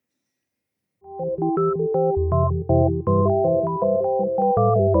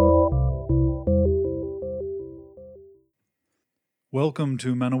Welcome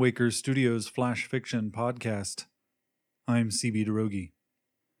to Manawaker Studios Flash Fiction Podcast. I'm CB Derogi.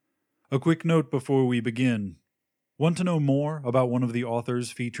 A quick note before we begin. Want to know more about one of the authors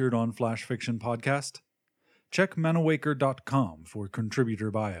featured on Flash Fiction Podcast? Check manawaker.com for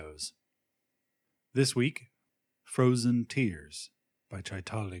contributor bios. This week, Frozen Tears by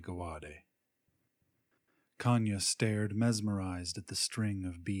Chaitali Gawade. Kanya stared mesmerized at the string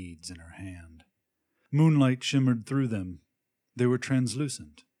of beads in her hand. Moonlight shimmered through them. They were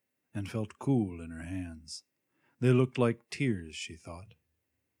translucent and felt cool in her hands. They looked like tears, she thought.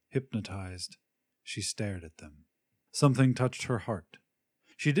 Hypnotized, she stared at them. Something touched her heart.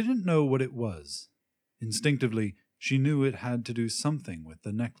 She didn't know what it was. Instinctively, she knew it had to do something with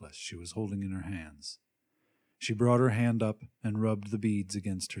the necklace she was holding in her hands. She brought her hand up and rubbed the beads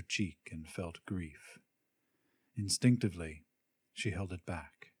against her cheek and felt grief. Instinctively, she held it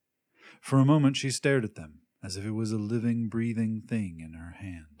back. For a moment she stared at them, as if it was a living, breathing thing in her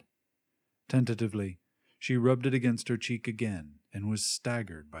hand. Tentatively, she rubbed it against her cheek again and was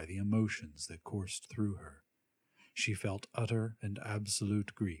staggered by the emotions that coursed through her. She felt utter and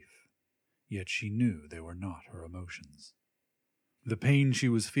absolute grief, yet she knew they were not her emotions. The pain she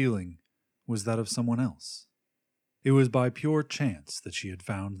was feeling was that of someone else. It was by pure chance that she had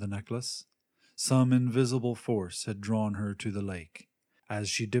found the necklace. Some invisible force had drawn her to the lake. As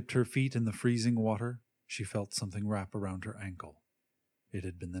she dipped her feet in the freezing water, she felt something wrap around her ankle. It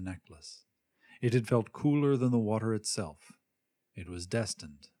had been the necklace. It had felt cooler than the water itself. It was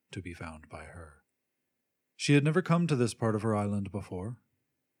destined to be found by her. She had never come to this part of her island before.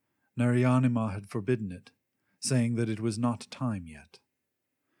 Naryanima had forbidden it, saying that it was not time yet.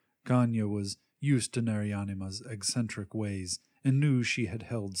 Kanya was used to Naryanima's eccentric ways and knew she had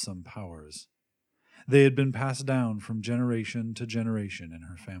held some powers. They had been passed down from generation to generation in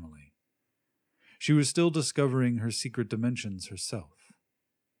her family. She was still discovering her secret dimensions herself.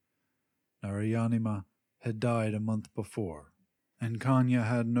 Naryanima had died a month before, and Kanya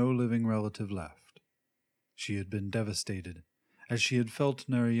had no living relative left. She had been devastated, as she had felt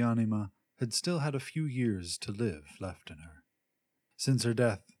Naryanima had still had a few years to live left in her. Since her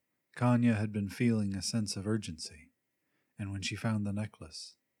death, Kanya had been feeling a sense of urgency, and when she found the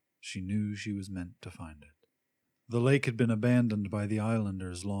necklace, she knew she was meant to find it. The lake had been abandoned by the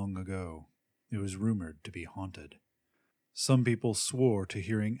islanders long ago. It was rumored to be haunted. Some people swore to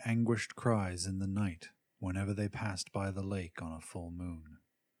hearing anguished cries in the night whenever they passed by the lake on a full moon.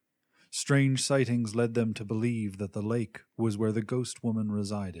 Strange sightings led them to believe that the lake was where the ghost woman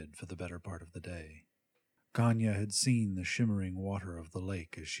resided for the better part of the day. Kanya had seen the shimmering water of the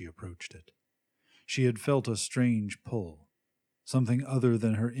lake as she approached it. She had felt a strange pull. Something other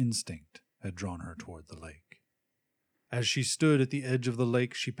than her instinct had drawn her toward the lake. As she stood at the edge of the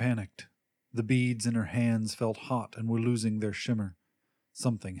lake, she panicked. The beads in her hands felt hot and were losing their shimmer.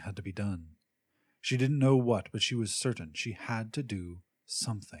 Something had to be done. She didn't know what, but she was certain she had to do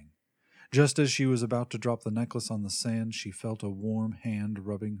something. Just as she was about to drop the necklace on the sand, she felt a warm hand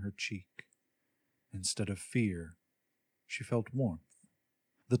rubbing her cheek. Instead of fear, she felt warmth.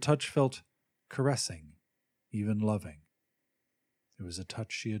 The touch felt caressing, even loving. It was a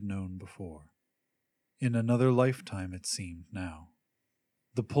touch she had known before. In another lifetime, it seemed now.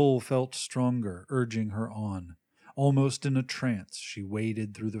 The pull felt stronger, urging her on. Almost in a trance, she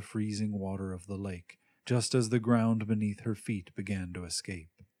waded through the freezing water of the lake, just as the ground beneath her feet began to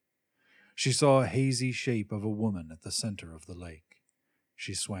escape. She saw a hazy shape of a woman at the center of the lake.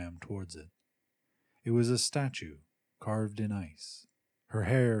 She swam towards it. It was a statue carved in ice. Her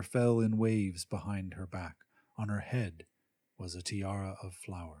hair fell in waves behind her back. On her head was a tiara of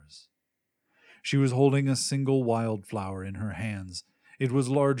flowers. She was holding a single wildflower in her hands. It was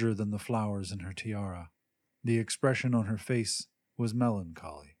larger than the flowers in her tiara. The expression on her face was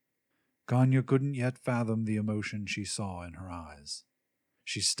melancholy. Kanya couldn't yet fathom the emotion she saw in her eyes.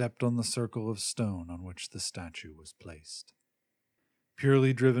 She stepped on the circle of stone on which the statue was placed.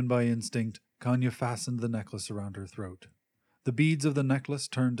 Purely driven by instinct, Kanya fastened the necklace around her throat. The beads of the necklace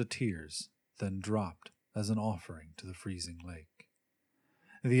turned to tears, then dropped as an offering to the freezing lake.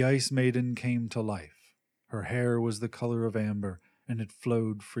 The Ice Maiden came to life. Her hair was the color of amber, and it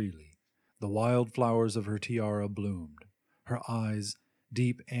flowed freely. The wildflowers of her tiara bloomed. Her eyes,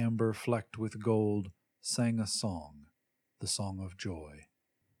 deep amber flecked with gold, sang a song, the song of joy.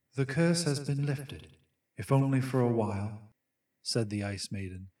 "The curse has been lifted, if only for a while," said the Ice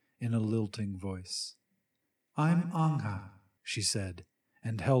Maiden in a lilting voice. "I'm Angha," she said,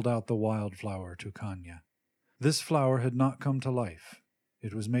 and held out the wildflower to Kanya. This flower had not come to life.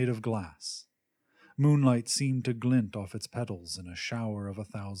 It was made of glass. Moonlight seemed to glint off its petals in a shower of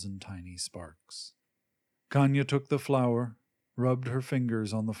 1,000 tiny sparks. Kanya took the flower, rubbed her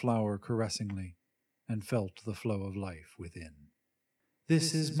fingers on the flower caressingly, and felt the flow of life within.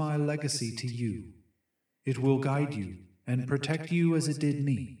 "This is my legacy to you. It will guide you and protect you as it did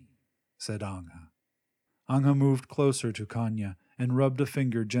me," said Angha. Angha moved closer to Kanya and rubbed a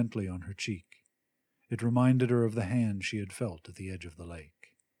finger gently on her cheek. It reminded her of the hand she had felt at the edge of the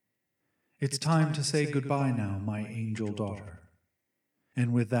lake. "It's time to say goodbye now, my angel daughter."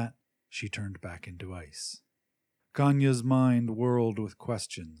 And with that, she turned back into ice. Kanya's mind whirled with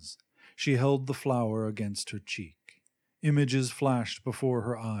questions. She held the flower against her cheek. Images flashed before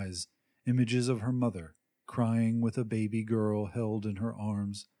her eyes, images of her mother, crying with a baby girl held in her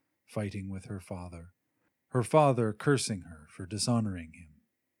arms, fighting with her father cursing her for dishonoring him.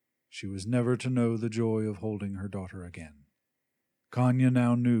 She was never to know the joy of holding her daughter again. Kanya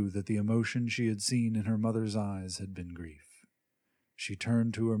now knew that the emotion she had seen in her mother's eyes had been grief. She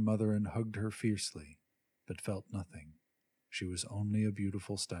turned to her mother and hugged her fiercely, but felt nothing. She was only a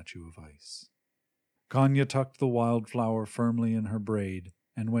beautiful statue of ice. Kanya tucked the wildflower firmly in her braid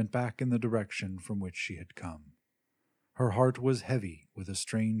and went back in the direction from which she had come. Her heart was heavy with a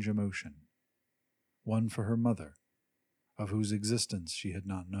strange emotion, one for her mother, of whose existence she had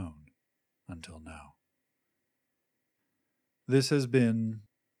not known until now. This has been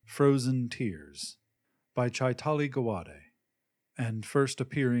Frozen Tears by Chaitali Gawade, and first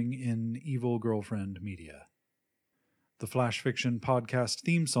appearing in Evil Girlfriend Media. The Flash Fiction podcast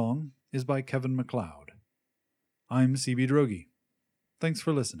theme song is by Kevin MacLeod. I'm CB Droege. Thanks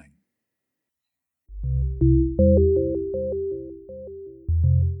for listening.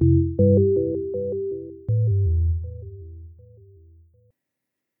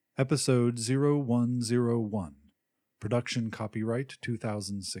 Episode 0101. Production copyright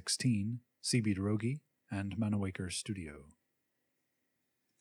 2016, CB Droege and Manawaker Studio.